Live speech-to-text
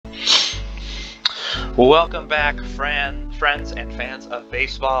Welcome back, friends and fans of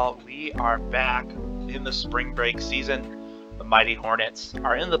baseball. We are back in the spring break season. The mighty Hornets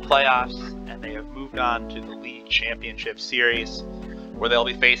are in the playoffs, and they have moved on to the League Championship Series, where they'll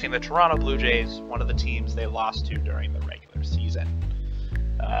be facing the Toronto Blue Jays, one of the teams they lost to during the regular season.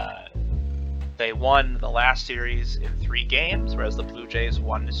 They won the last series in 3 games, whereas the Blue Jays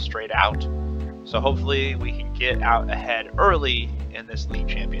won straight out. So hopefully we can get out ahead early in this League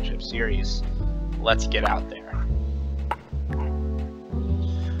Championship Series. Let's get out there.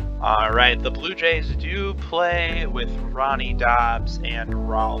 Alright, the Blue Jays do play with Ronnie Dobbs and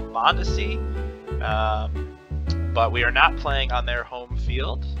Raul Mondesi, but we are not playing on their home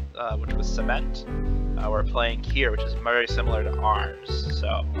field, which was cement. We're playing here, which is very similar to ours,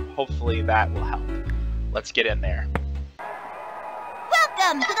 so hopefully that will help. Let's get in there.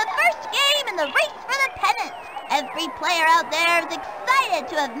 Welcome to the first game in the race for the pennant. Every player out there is excited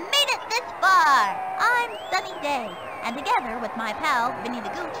to have made it this far. I'm Sunny Day, and together with my pal, Vinny the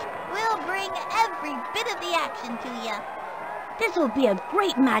Gooch, we'll bring every bit of the action to you. This will be a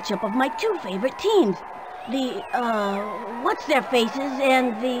great matchup of my 2 favorite teams. The, what's-their-faces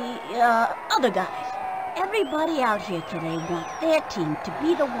and the, other guys. Everybody out here today wants their team to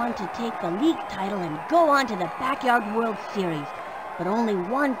be the one to take the league title and go on to the Backyard World Series. But only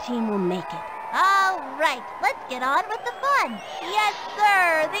one team will make it. All right, let's get on with the fun. Yes,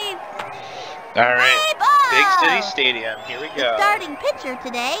 sir, All right, Big City Stadium, here we go. The starting pitcher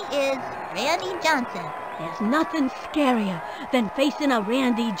today is Randy Johnson. There's nothing scarier than facing a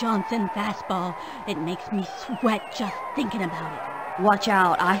Randy Johnson fastball. It makes me sweat just thinking about it. Watch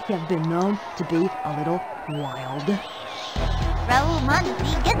out, I have been known to be a little wild. Raul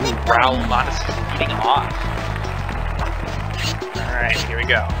Mondesi gets it going. Raul Mondesi leading off. Alright, here we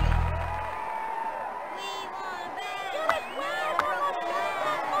go.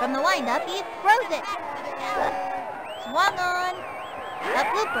 From the windup, he throws it. Swung on. A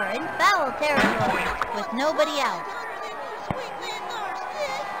blooper in foul territory with nobody out.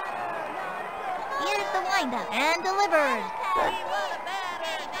 Here's the windup and delivers.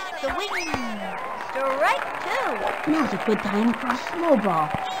 Swing. Strike 2. Now's a good time for a slow ball.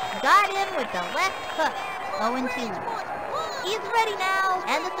 Got him with the left hook. 0-2. He's ready now,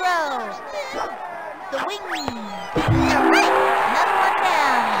 and the throw. Swing. Strike. Another one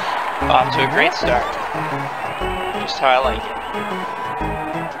down. Off to a great start. Just how I like it.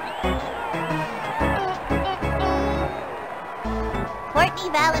 Courtney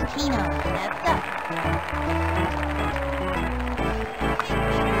Valentino steps up.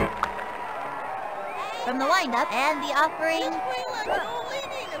 From the windup and the offering.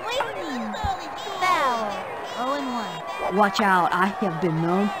 Swing. Foul. 0-1. Watch out, I have been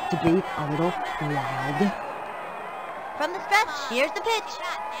known to be a little wild. From the stretch, here's the pitch.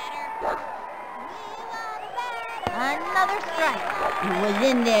 Another strike. It was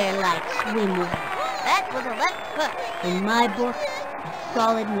in there like swimming. That was a left hook. In my book, a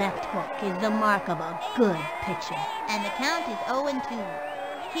solid left hook is the mark of a good pitcher. And the count is 0-2.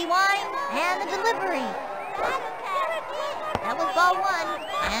 He winds, and the delivery. That was ball 1,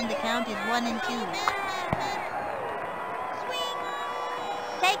 and the count is 1-2.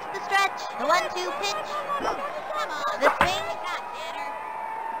 Takes the stretch, the 1-2 pitch. The swing.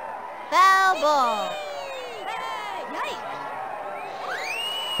 Foul ball.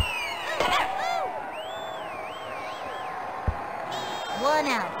 1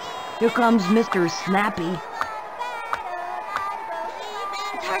 out. Here comes Mr. Snappy.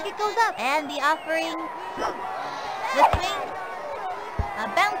 The target goes up, and the offering. The swing. A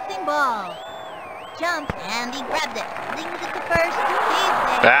bouncing ball. Jumps, and he grabs it. Flings it to first.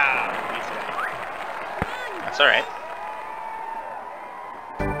 He's there. That's alright.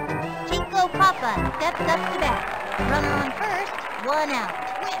 Chico Papa steps up to bat. Runner on first. 1 out.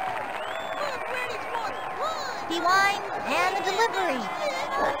 He winds, and the delivery.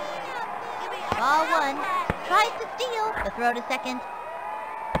 Ball 1. Tries to steal. The throw to second.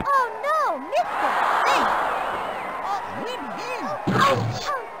 Oh no, missed it. Ouch!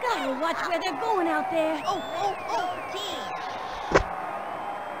 Gotta watch where they're going out there.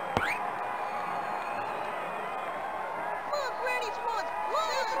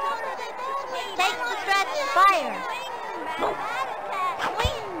 Takes the stretch. Fire.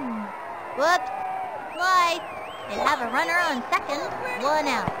 Swing. Whoops. Slide. They have a runner on second. 1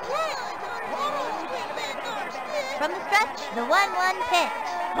 out. From the stretch, the 1-1 pitch.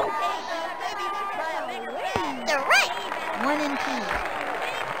 Strike. 1-2.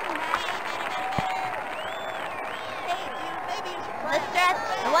 The stretch,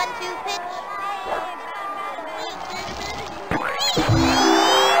 the 1-2 pitch.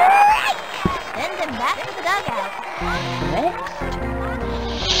 Send him back.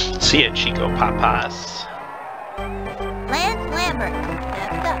 next. See ya, Chico Papas. Lance Lambert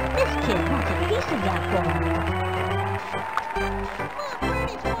steps up. This kid wants a piece of that ball.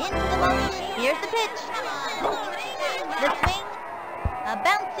 Into the motion. Here's the pitch. The swing. A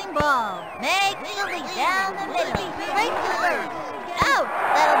bouncing ball. Makes the leap down the middle. Straight to first. Out.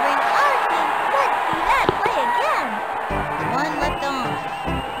 That'll bring our team. Let's see that play again. One left on.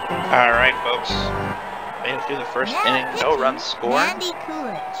 Alright, folks. Made it through the first inning. No runs scored. Andy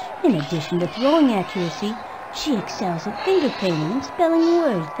Coolidge. In addition to throwing accuracy, she excels at finger painting and spelling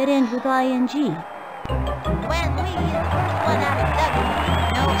words that end with ing. When we is the first one out of seven.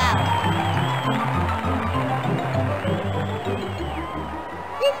 No out.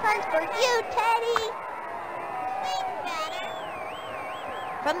 This one's for you, Teddy.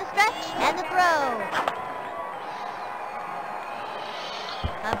 From the stretch and the throw.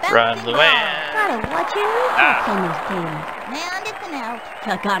 Run, Luann. Gotta watch your reflex on those things. And it's an out.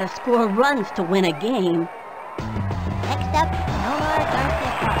 You gotta score runs to win a game. Next up, Nomar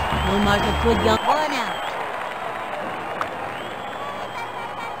Garcia Park. Omar's a good young... One out.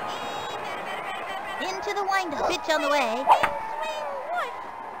 Into the windup. Pitch on the way.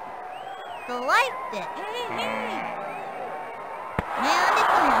 Sliced it. And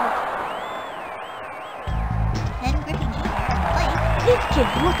it's an out. And Griffey at the plate. These kids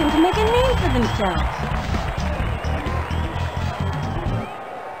looking to make a name for themselves.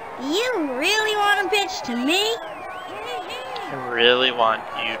 You really want to pitch to me? I really want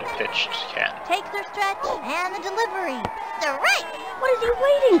you to pitch to Ken. Takes her stretch and the delivery. Strike! What is he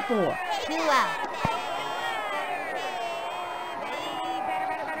waiting for? 2 out.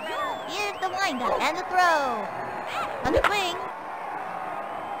 Here's the windup and the throw. On the swing.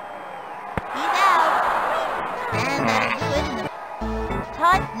 He's out. And that'll do it in the...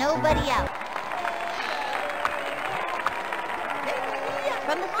 Todd, nobody out.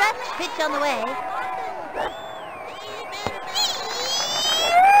 From the stretch, pitch on the way.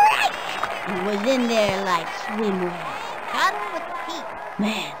 He was in there like swimwear. Got him with the peak.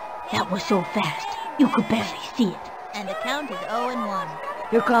 Man, that was so fast, you could barely see it. And the count is 0-1.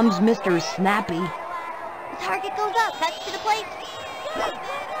 Here comes Mr. Snappy. The target goes up, cuts to the plate.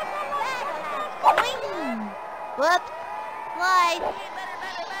 Swing! Whoops. Slide.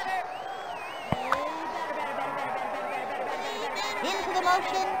 Into the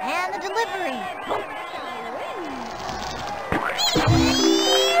motion and the delivery.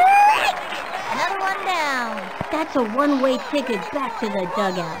 Another one down. That's a one-way ticket back to the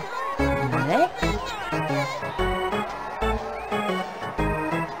dugout. Next.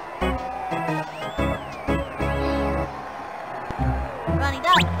 Running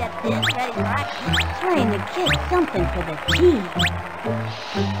up, steps in, ready for action. Trying to get something for the team.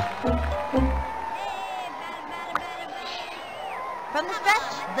 From the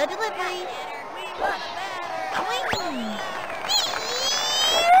stretch, the delivery. Swing!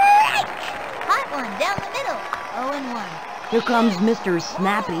 Hot one down the middle. 0-1. Here comes Mr.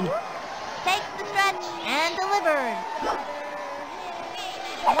 Snappy. Takes the stretch and delivers.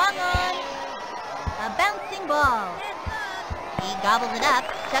 Swung on. A bouncing ball. He gobbles it up,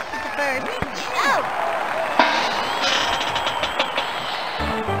 chucks it to first. Out!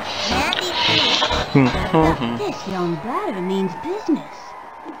 Andy Coolidge. This young batter means business.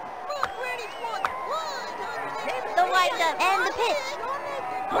 The windup and the pitch.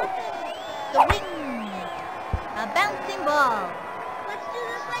 The wing. A bouncing ball.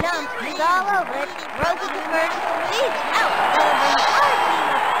 Jumps, he's all over it. Throws it to first. He's out. That'll bring our team.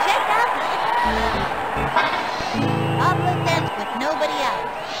 Check out. Pablo sends with nobody out.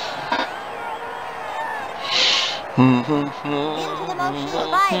 Into the motion,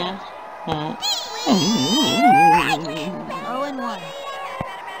 fire. 0-1.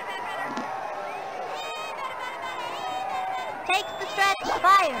 Takes the stretch,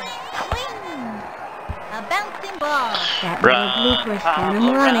 fire. Swing. A bouncing ball. That little blooper's got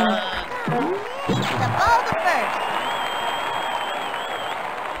him running. The ball to first.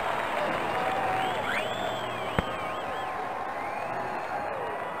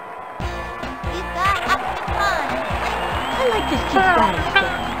 He's got up in time. I like this kid's batting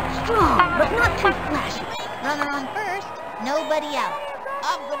style. Strong, but not too flashy. Runner on first, nobody out.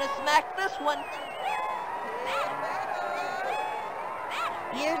 I'm gonna smack this one.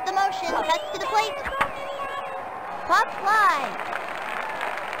 Here's the motion, cuts to the plate. Pop fly.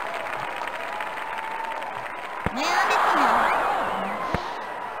 And it's an out.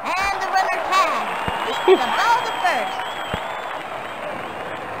 And the runner tags. The ball to first.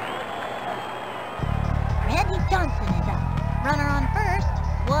 Randy Johnson is up. Runner on first,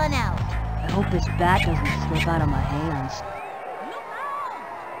 1 out. hope his bat doesn't slip out of my hands.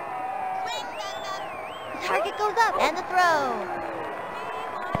 The target goes up, and the throw.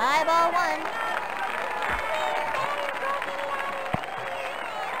 High ball 1.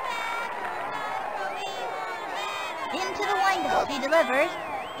 Into the windup. She delivers.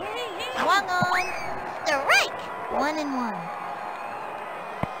 Swung on. Strike! 1-1.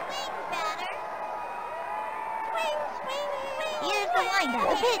 Here's the windup.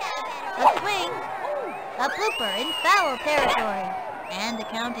 The pitch. A swing. A blooper in foul territory. And the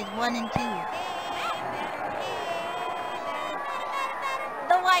count is 1-2.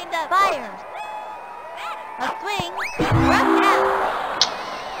 The windup. Fires. A swing. Struck out.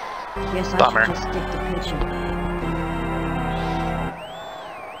 Guess I Bummer. should just stick to pitching.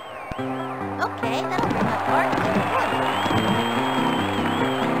 Okay, that'll bring up part.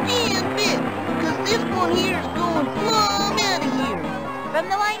 And bit, because this one here is going plumb out of here. From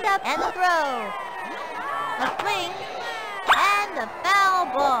the windup and the throw. A swing and a foul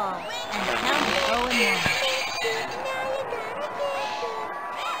ball. And the count is 0-1.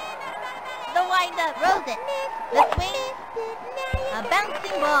 The windup throws it. The swing. A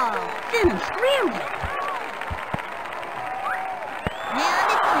bouncing ball. Then I'm scrambling. And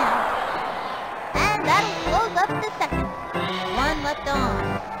it's an out. And that'll close up the second. 1 left on.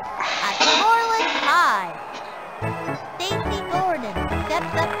 A scoreless tie. Stacy Gordon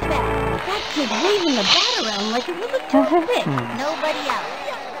steps up to bat. That kid's waving the bat around like it was a toothpick. Nobody out.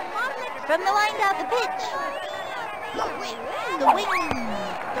 From the windup, the pitch. The wing.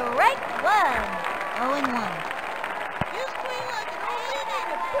 Strike 1. 0-1.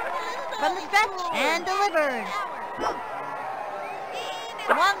 From the stretch and delivered.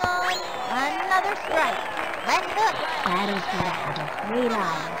 Swung on. Another strike. Left hook. Batter's gotta have a great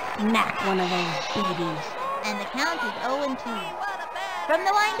eye. Smack one of those babies. And the count is 0-2. From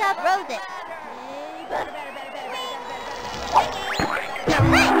the windup, throws it. Strike!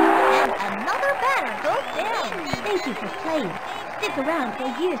 And another batter goes down. Thank you for playing. Stick around for a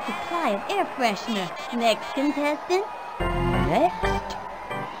year's supply of air freshener. Next contestant. Next.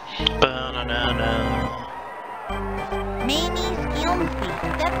 Ba-na-na-na. Mamie Skilmsby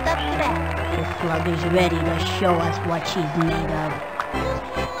steps up to bat. The slug is ready to show us what she's made of.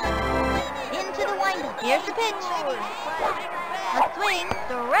 Into the windup. Here's the pitch. A swing.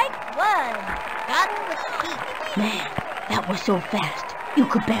 Strike 1. Got him with the feet. Man, that was so fast. You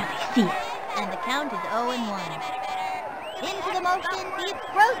could barely see it. And the count is 0-1. Into the motion. He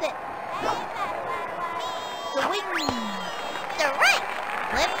throws it. Swing. Strike.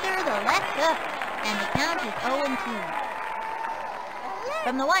 Lifter the left hook. And the count is 0-2.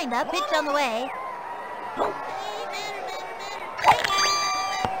 From the windup, pitch on the way. Strike!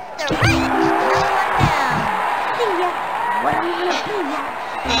 Another one down. See ya. What are we gonna do ya?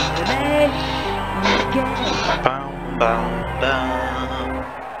 Today, Bow, bow, bow.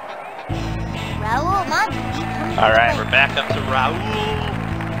 Raul Monty comes to Alright, the we're plate. back up to Raul.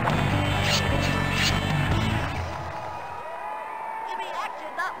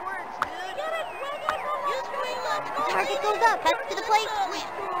 The target goes up, cuts to the plate.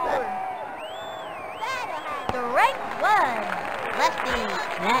 Strike 1. Lefty.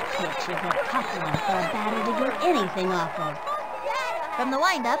 that pitch is a tough one for a batter to get anything off of. From the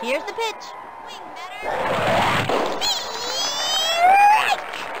windup, here's the pitch.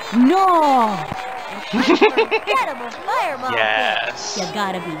 No! Unforgettable fireball Yes. You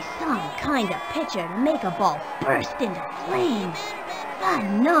gotta be some kind of pitcher to make a ball burst into flames.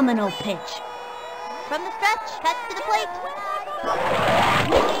 Phenomenal pitch. pitch. From the stretch, cuts to the plate.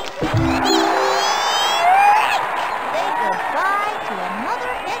 Say goodbye to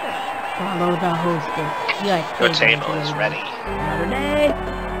another hitter. Follow the hostess. Your The table is ready. Another day,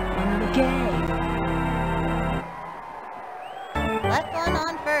 another day. Left one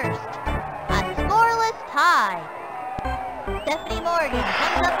on first. A scoreless tie. Stephanie Morgan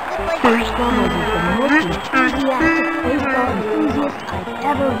comes up to the plate. First one was the most enthusiastic baseball enthusiast I've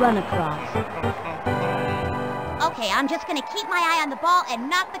ever run across. Okay, I'm just gonna keep my eye on the ball and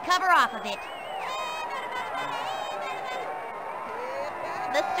knock the cover off of it.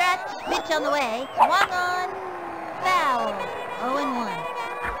 The stretch, pitch on the way, swung on, foul, 0-1.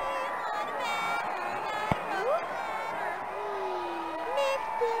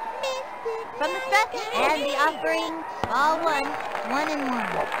 From the stretch and the offering, ball 1-1.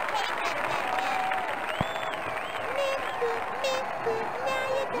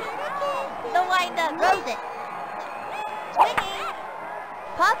 The windup, throws it. Swinging.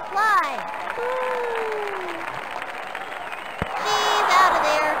 Pop fly. She's out of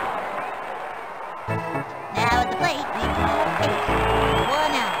there. Now at the plate, we call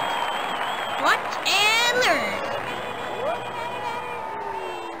 1 out.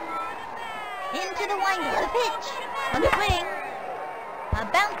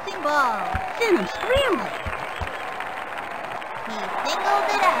 racing and scrambling. He singled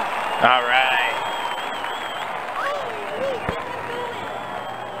it out. All right.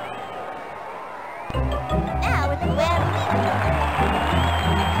 Now it's web.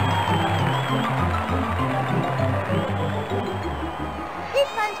 This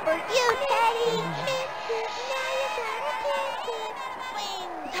one's for you, Teddy.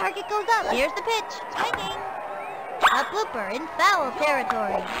 The target goes up. Here's the pitch. Swinging. A blooper in foul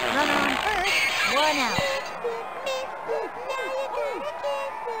territory. Runner on first. 1 out.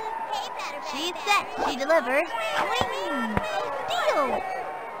 She's set. She delivers. Swing. Steal.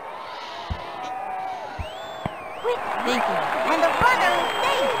 Quick thinking. And the runner is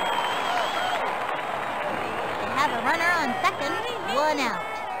safe. They have a runner on second. 1 out.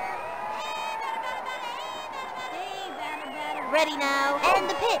 Ready now. And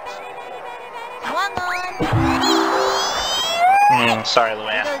the pitch. Swung on. Sorry, He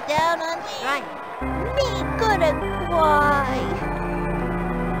Luann. goes down on strike. Me gonna cry.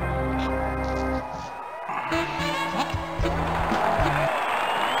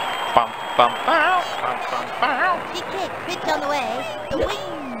 Bum, bum, bow, bum, bum, bow. She kick, pitch on the way. The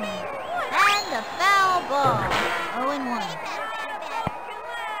wing. And a foul ball. 0-1.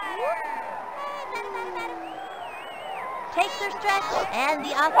 Takes her stretch, and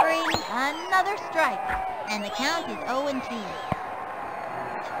the offering, another strike. And the count is 0-2.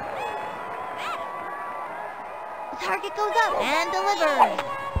 The target goes up and delivers.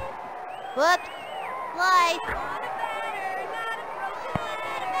 Whoops. Slice.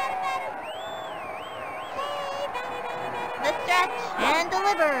 The stretch and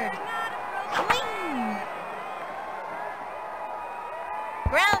delivered. Swing.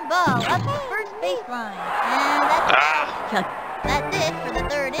 Ground ball up the first baseline. And that's it for the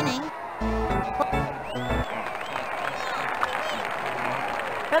third inning.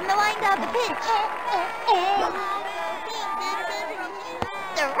 From the windup, the pitch.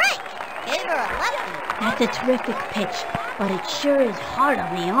 Strike! Gave her a lefty. That's a terrific pitch, but it sure is hard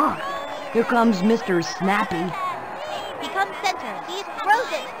on the arm. Here comes Mr. Snappy. He comes center. He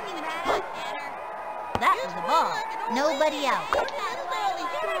throws it. That was the ball. Nobody out.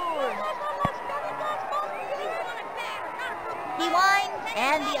 He winds,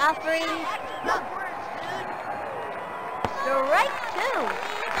 and the offering. Strike 2.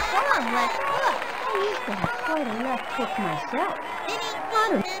 Strong left hook. I used to have quite a left hook myself.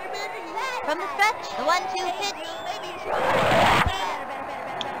 From the stretch, the 1-2 pitch.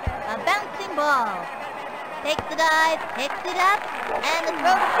 A bouncing ball. Takes the dive, picks it up, and the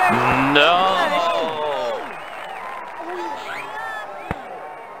throw to first. No.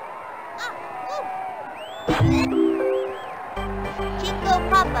 Chico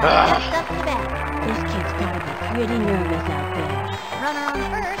Papa steps up to bat. This kid's gotta be pretty nervous out there. Runner on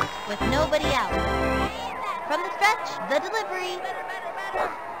first with nobody out. From the stretch, the delivery.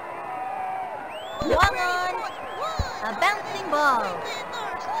 Swung on. A bouncing ball.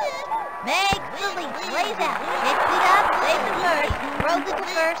 Makes the leap, lays out, picks it up, saves it first, throws it to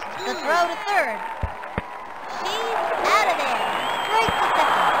first, the throw to third. She's out of there. Straight to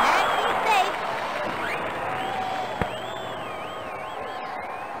second, and she's safe.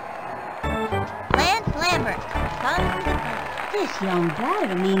 Lance Lambert comes to first. This young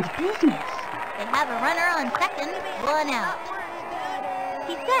batter means business. They have a runner on second, 1 out.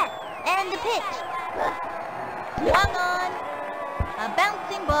 He's set, and the pitch. Swung on. A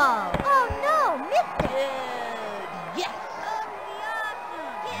bouncing ball. Oh no, missed it. Yes.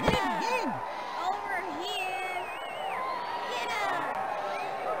 Get him. Over here. Get him.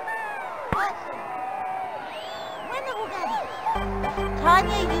 What?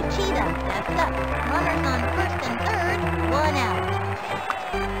 Tanya Uchida steps up. Runners on first and third, 1 out.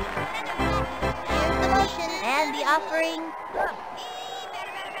 Here's the motion and the offering.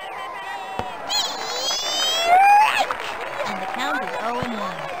 And the count is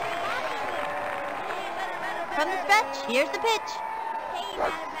 0-1. From the stretch, here's the pitch.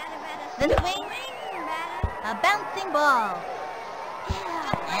 The swing. A bouncing ball.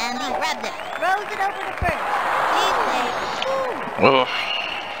 And he grabs it. Throws it over to first. He's safe. Oh.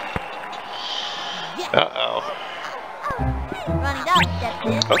 Yes. Uh-oh. Ronnie Dodd steps in.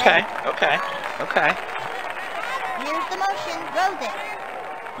 Okay, okay, okay. Here's the motion. Throws it.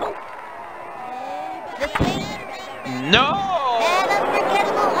 The swing. No! An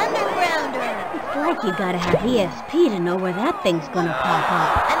unforgettable undergrounder. It's like you gotta have ESP to know where that thing's gonna pop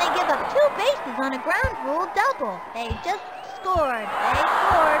up. And they give up 2 bases on a ground rule double. They just scored. They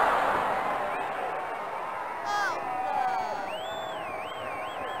scored.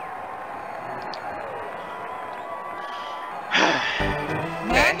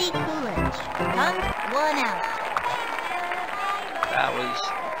 Mandy Coolidge That was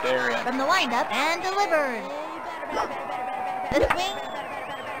very... From the windup and delivered. The swing.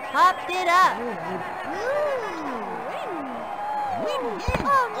 Popped it up.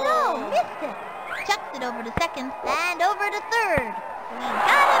 Oh no, missed it. Chucked it over to second and over to third. We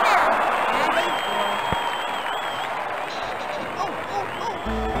got him out. And they scored.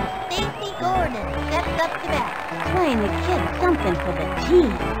 Stacy Gordon steps up to bat. Playing the kid something for the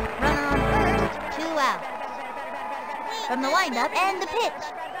team. Runner on first, 2 out. From the windup and the pitch.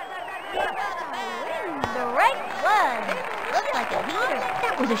 The right one. Looks like a heater.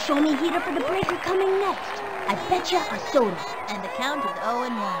 That was a show-me heater for the breaker coming next. I betcha a soda. And the count is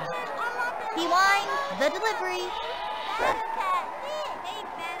 0-1. He winds the delivery.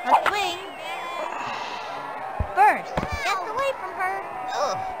 A swing. First. Gets away from her.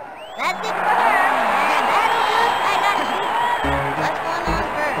 Oof. That's it for her. And that'll do it. I got it. Left one on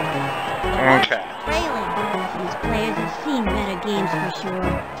first. Okay. Trailing. These players have seen better games for sure.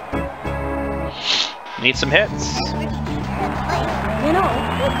 Need some hits. You know,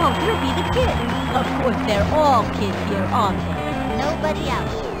 they call Griffey the kid. Of course, they're all kids here, aren't they? Nobody out.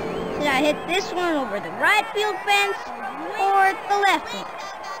 Did I hit this one over the right field fence or the left one?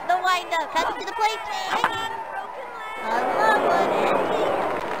 The windup. Cuts to the plate. Swinging. A long one.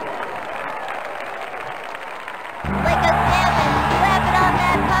 Like a salmon. Slap it on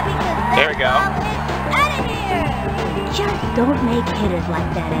that puppy, 'cause that's There we go. Out of here. Just don't make hitters like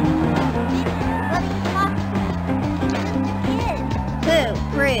that anymore. What's he talking about? He's just a kid. Too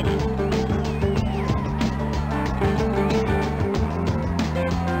pretty.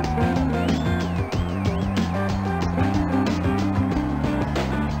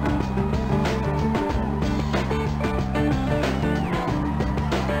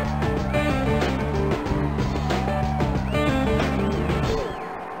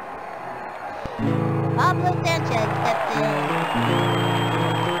 Pablo Sanchez steps in.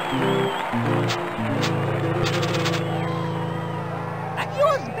 That's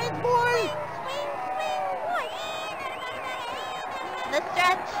yours, big boy. The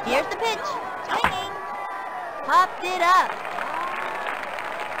stretch. Here's the pitch. Swinging. Popped it up.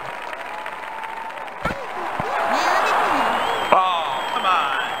 Now it's in. Oh, come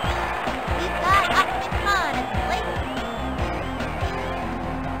on. He's got Ahmed Khan at the plate.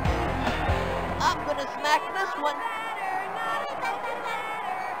 I'm gonna smack this one.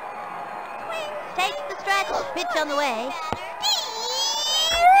 Takes the stretch. Pitch on the way.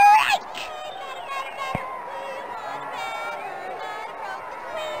 Strike!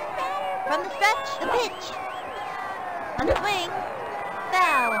 From the stretch, the pitch. On the swing.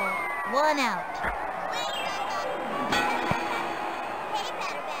 Foul. 1 out.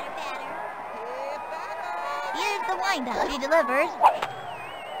 Here's the windup. She delivers.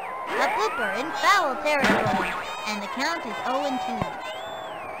 A blooper in foul territory. And the count is 0-2.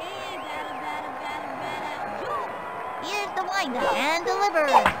 Here's the windup and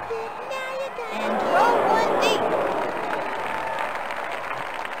delivers. And throw one deep.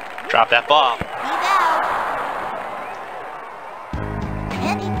 Drop that ball. He's out.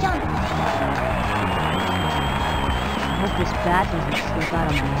 And he jumps. I hope this bat doesn't slip out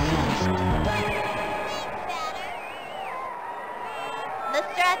of my hands. The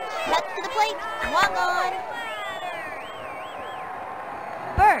stretch, cuts to the plate, swung on.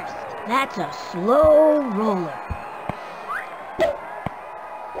 First. That's a slow roller.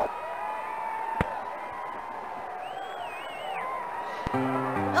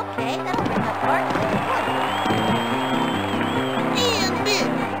 Okay, that'll bring up Bart. And bit,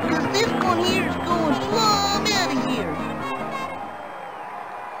 'cause this one here is going plumb out of here.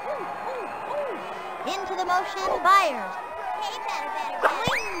 Into the motion, fires.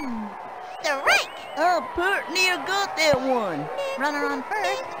 Swing. Strike. I pert near got that one. Runner on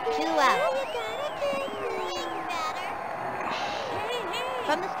first, 2 out.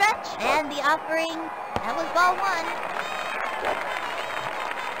 From the stretch, and the offering. That was ball 1.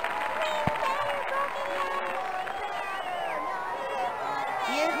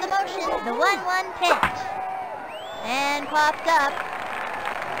 Here's the motion, the 1-1 pitch. And popped up.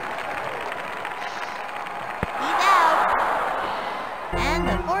 He's out. And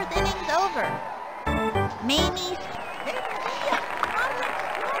the 4th inning's over. Mamie.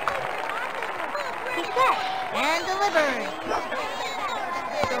 He's set. And delivered.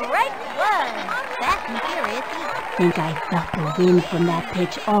 Strike 1. Fast and furious. Think I felt the wind from that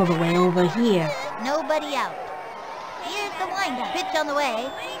pitch all the way over here. Nobody out. Here's the windup. Pitch on the way.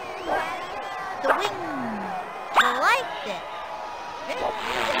 Swing. Sliced it.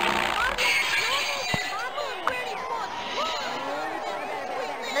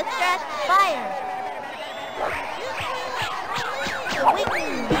 The stretch fires. Swing.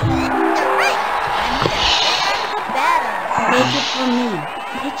 Strike. And the batter. Take it from me.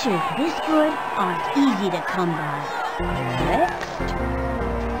 Pitchers this good aren't easy to come by. Next.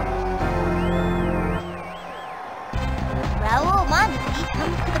 Raul Mondesi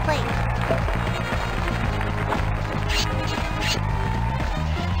comes to the plate.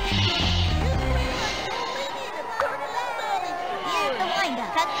 Here's the windup.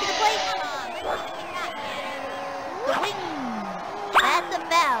 Cut to the plate. Swing. That's a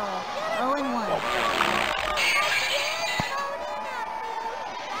foul. 0-1.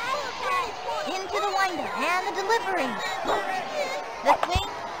 Into the windup and the delivery. The swing.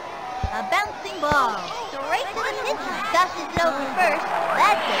 A bouncing ball. Straight to the pitcher. Dusted it over first.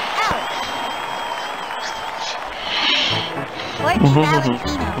 That's it. Out. Courtney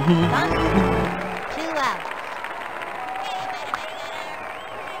Valentino. Gone. 2 out.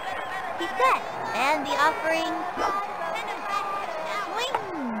 He's set. And the offering. Swing.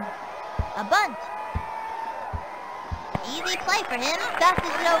 A bunt. Easy play for him. Dusted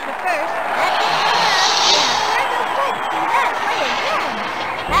it over first. That's it. That play again.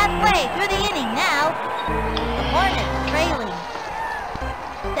 Halfway through the inning now. The Hornets trailing.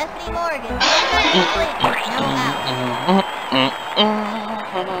 Stephanie Morgan. No out.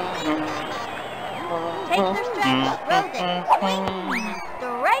 Takes their stretch. Throws it. Swing.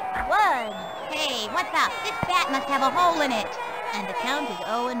 Strike 1. Hey, what's up? This bat must have a hole in it. And the count is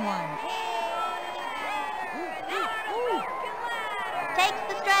 0-1. Takes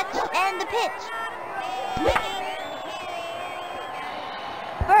the stretch and the pitch.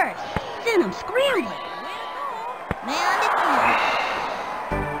 First. Send him scrambling. Man, it's him.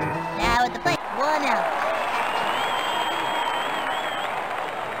 Now at the plate. 1 out.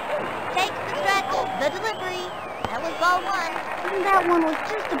 Takes the stretch. The delivery. That was ball 1. That one was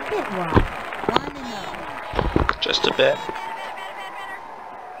just a bit wide. 1-0. Just a bit.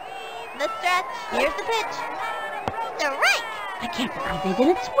 The stretch. Here's the pitch. Strike. I can't believe they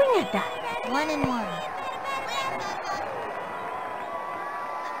didn't swing at that. 1-1.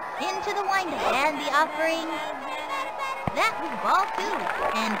 Into the windup and the offering. That was ball 2,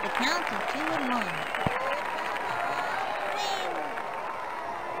 and the count is 2-1.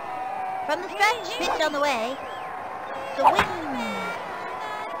 From the stretch, pitch on the way. Swing.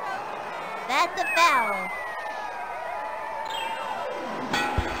 That's a foul.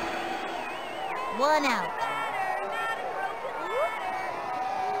 1 out.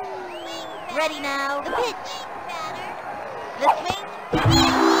 Ready now. The pitch. The swing.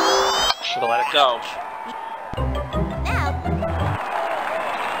 Should have let it go. Now.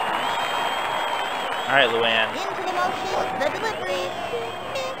 All right, Luann. Into the motion. The delivery.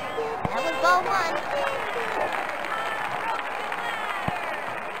 That was ball 1.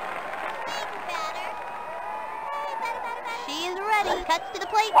 She is ready. Cuts to the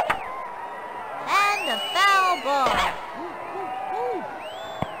plate. And a foul ball.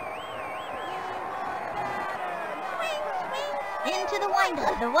 Into the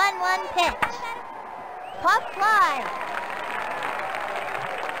windup, the 1-1 pitch. Pop fly.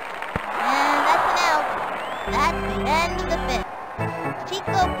 And that's an out. That's the end of the 5th.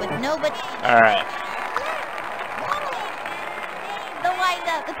 Chico with nobody. All right. The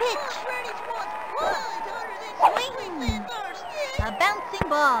windup, the pitch. Swing. A bouncing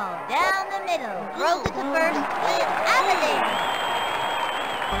ball down the middle. Throws it to first. Out of there.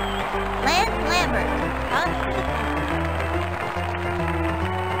 Lance Lambert comes to the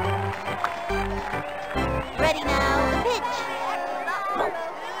ready now, the pitch.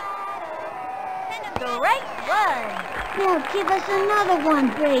 Strike 1. Now give us another one,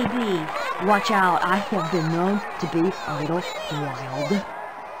 baby. Watch out, I have been known to be a little wild.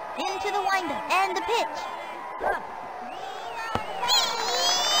 Into the windup and the pitch.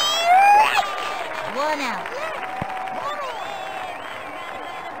 1 out.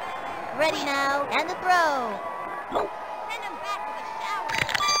 Ready now, and the throw.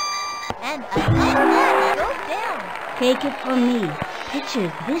 And another one goes down. Take it from me.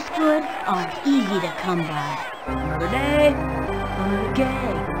 Pitchers this good aren't easy to come by. Another day, another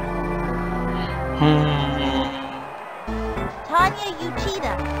day. Tanya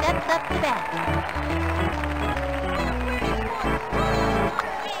Uchida steps up to bat.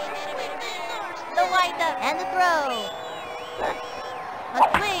 The windup and the throw. A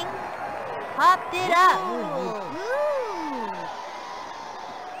swing. Popped it up. Ooh.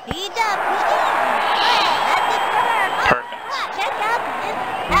 He jumped. That's it for her. Perfect. Check out this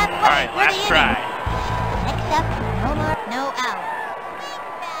halfway. All right, last try. Next up, Nomar, no out.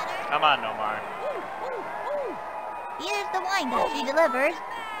 Come on, Nomar. Here's the windup she delivers.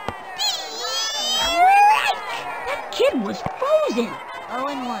 kid was frozen.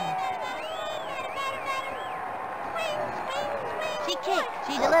 0-1. She kicks.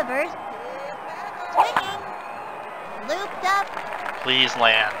 She delivers. Swinging. Looped up. Please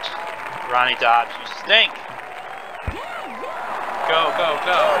land. Ronnie Dodge, you stink. Go, go,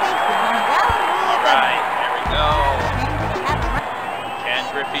 go. Alright, there we go. Ken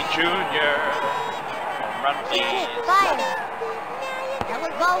Griffey Jr. Home run, please. Fire. That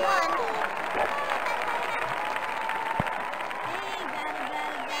was ball 1.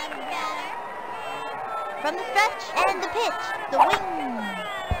 From the stretch and the pitch. The wing.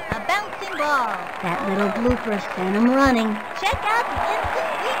 A bouncing ball. That little blooper sent him running. Check out the instant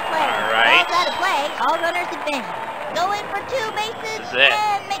replay. Alright. Ball's out of play. All runners advance. Going for 2 bases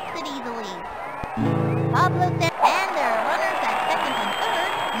and makes it easily. Pablo there, and there are runners at second and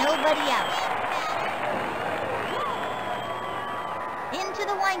third. Nobody out. Into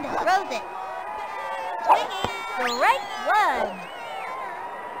the windup. Throws it. Swinging. Strike 1.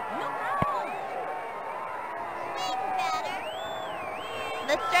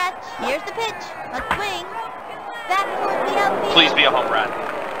 The stretch. Here's the pitch. A swing. Back towards the outfield. Please be a home run.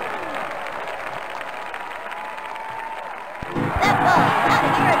 That ball out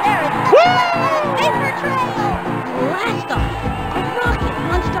of here and there is nothing but a paper trail. Blast off! A rocket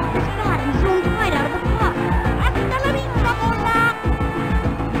punched off his bat and zoomed right out of the park. Hasta la vista, bola!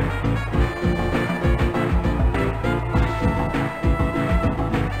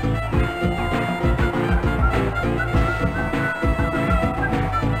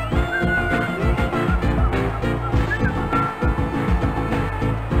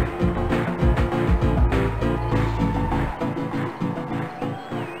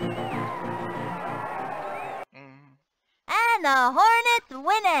 And the Hornets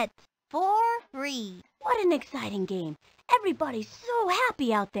win it. 4-3. What an exciting game. Everybody's so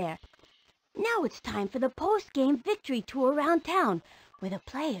happy out there. Now it's time for the post-game victory tour around town, where the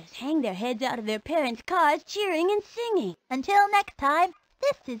players hang their heads out of their parents' cars cheering and singing. Until next time,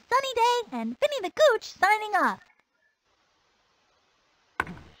 this is Sunny Day and Vinny the Gooch signing off.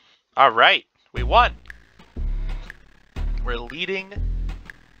 Alright, we won. We're leading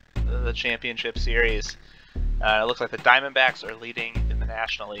the championship series. It looks like the Diamondbacks are leading in the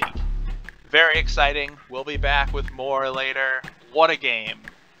National League. Very exciting. We'll be back with more later. What a game.